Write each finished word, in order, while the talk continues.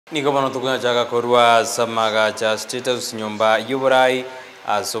Niko bano tukuna jaga korwa samaga cha StateHouse nyumba yuburai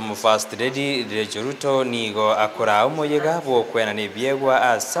asomu FirstLady Racheal Ruto nigo akora umuyega bwo kwena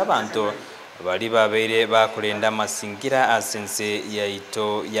nebyegwa asabantu bali babeire bakulenda masingira asense ya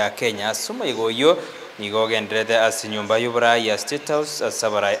ito ya Kenya asomu yigoyo nigo gendrede asinyumba yuburai ya StateHouse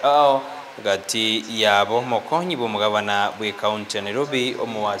asabarai gati yabo mokonyi bomugabana bwe county ya Nairobi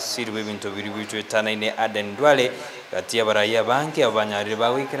omuwasiri w'ebintu biri bitwetanaine Aden Duale gati yabarai abange abanyarire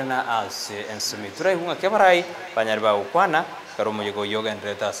bawikirana ase ensumiturai hunga kebarai banyarire bawukwana karomo yigo yoga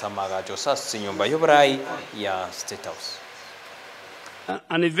ndreta samaga josas nyumba yuburai ya StateHouse.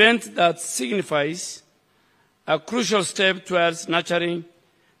 An event that signifies a crucial step towards nurturing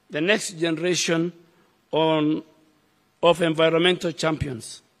the next generation of environmental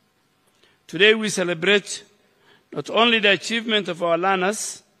champions. Today we celebrate not only the achievement of our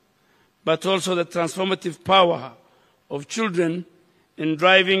learners, but also the transformative power of children in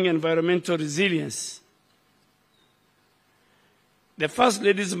driving environmental resilience. The First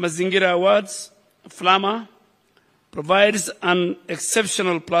Lady's Mazingira Awards, FLAMA, provides an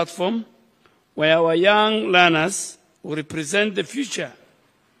exceptional platform where our young learners who represent the future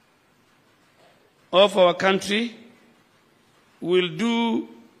of our country will do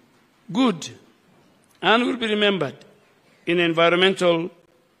good and will be remembered in environmental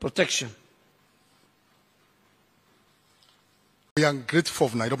protection. We are grateful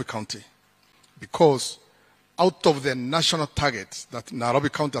of Nairobi County because out of the national targets that Nairobi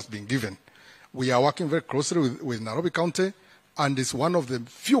County has been given, we are working very closely with Nairobi County, and it's one of the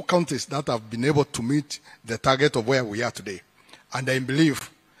few counties that have been able to meet the target of where we are today. And I believe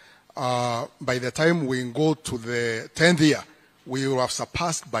by the time we go to the 10th year, we will have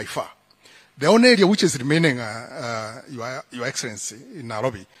surpassed by far. The only area which is remaining, Your Excellency, in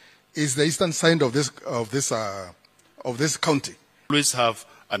Nairobi, is the eastern side of this county. Always have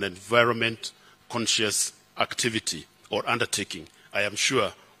an environment-conscious activity or undertaking. I am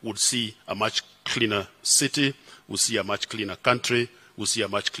sure would see a much cleaner city, we'll see a much cleaner country, we'll see a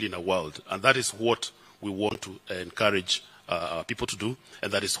much cleaner world, and that is what we want to encourage people to do,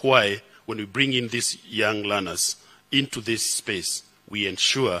 and that is why when we bring in these young learners into this space, we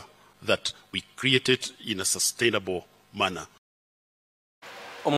ensure that we create it in a sustainable manner.